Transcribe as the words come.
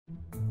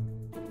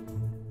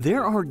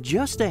There are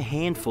just a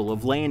handful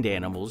of land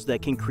animals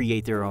that can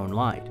create their own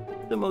light.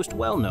 The most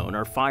well-known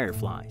are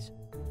fireflies.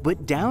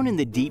 But down in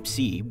the deep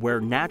sea, where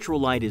natural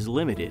light is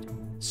limited,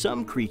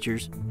 some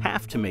creatures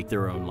have to make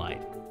their own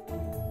light.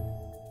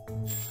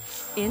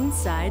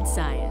 Inside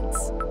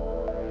Science.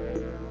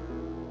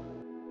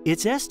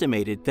 It's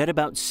estimated that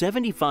about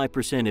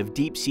 75% of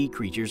deep-sea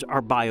creatures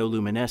are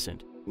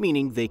bioluminescent,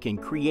 meaning they can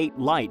create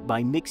light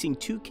by mixing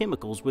two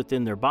chemicals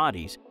within their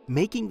bodies,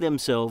 making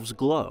themselves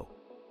glow.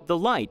 The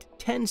light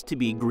tends to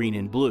be green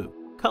and blue,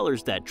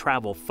 colors that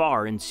travel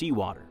far in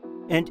seawater.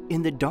 And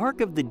in the dark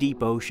of the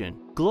deep ocean,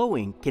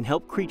 glowing can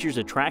help creatures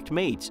attract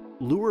mates,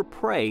 lure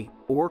prey,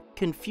 or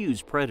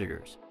confuse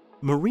predators.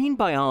 Marine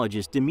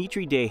biologist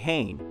Dimitri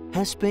Deheyn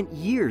has spent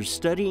years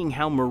studying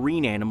how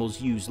marine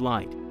animals use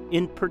light,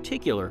 in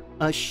particular,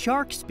 a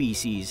shark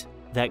species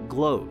that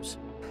glows.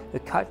 The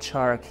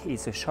catshark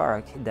is a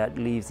shark that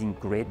lives in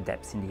great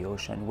depths in the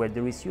ocean where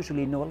there is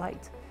usually no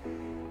light.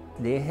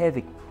 They have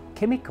a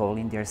chemical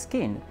in their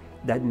skin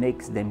that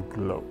makes them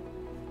glow.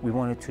 We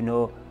wanted to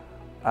know,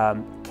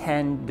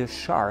 can the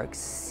sharks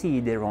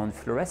see their own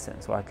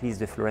fluorescence, or at least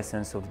the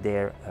fluorescence of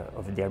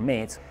their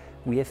mates?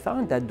 We have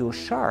found that those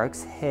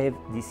sharks have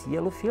this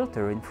yellow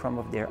filter in front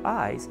of their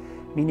eyes,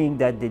 meaning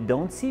that they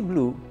don't see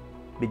blue,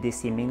 but they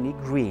see mainly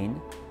green,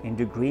 and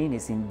the green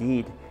is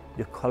indeed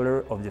the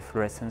color of the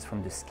fluorescence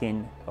from the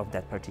skin of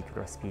that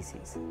particular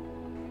species.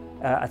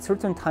 At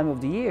certain time of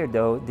the year,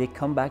 though, they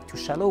come back to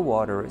shallow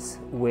waters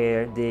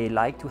where they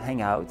like to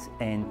hang out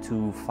and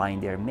to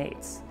find their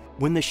mates.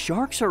 When the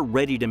sharks are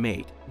ready to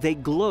mate, they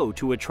glow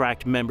to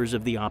attract members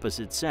of the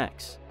opposite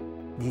sex.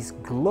 This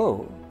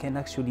glow can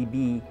actually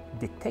be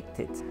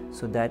detected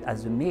so that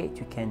as a mate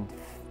you can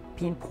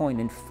pinpoint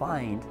and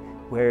find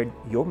where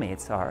your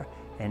mates are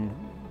and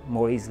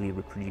more easily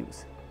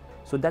reproduce.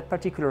 So that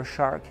particular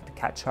shark, the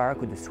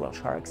catshark or the swell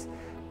sharks,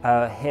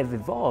 have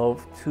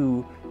evolved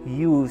to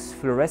use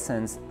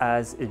fluorescence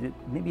as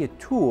maybe a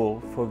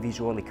tool for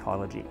visual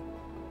ecology.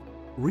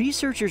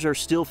 Researchers are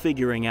still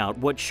figuring out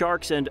what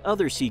sharks and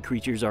other sea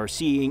creatures are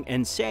seeing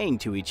and saying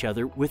to each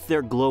other with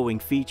their glowing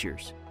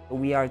features.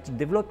 We are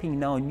developing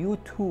now new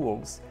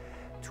tools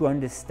to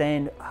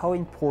understand how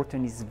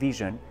important is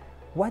vision.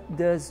 What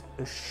does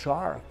a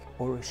shark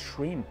or a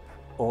shrimp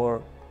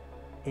or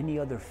any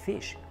other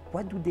fish,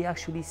 what do they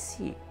actually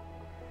see?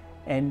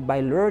 And by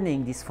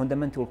learning these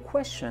fundamental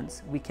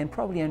questions, we can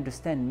probably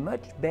understand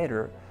much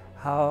better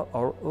how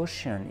our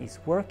ocean is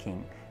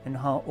working and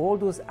how all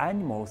those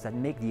animals that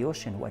make the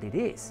ocean what it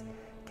is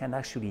can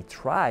actually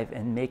thrive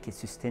and make a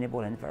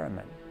sustainable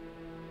environment.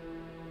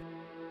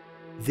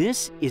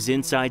 This is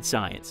Inside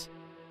Science.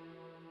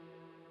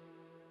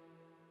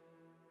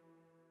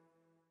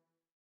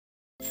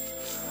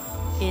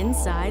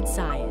 Inside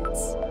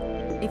Science.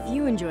 If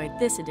you enjoyed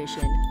this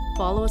edition,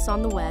 follow us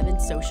on the web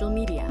and social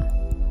media.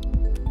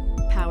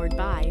 Powered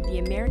by the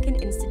American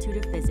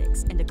Institute of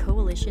Physics and a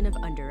coalition of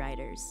underwriters.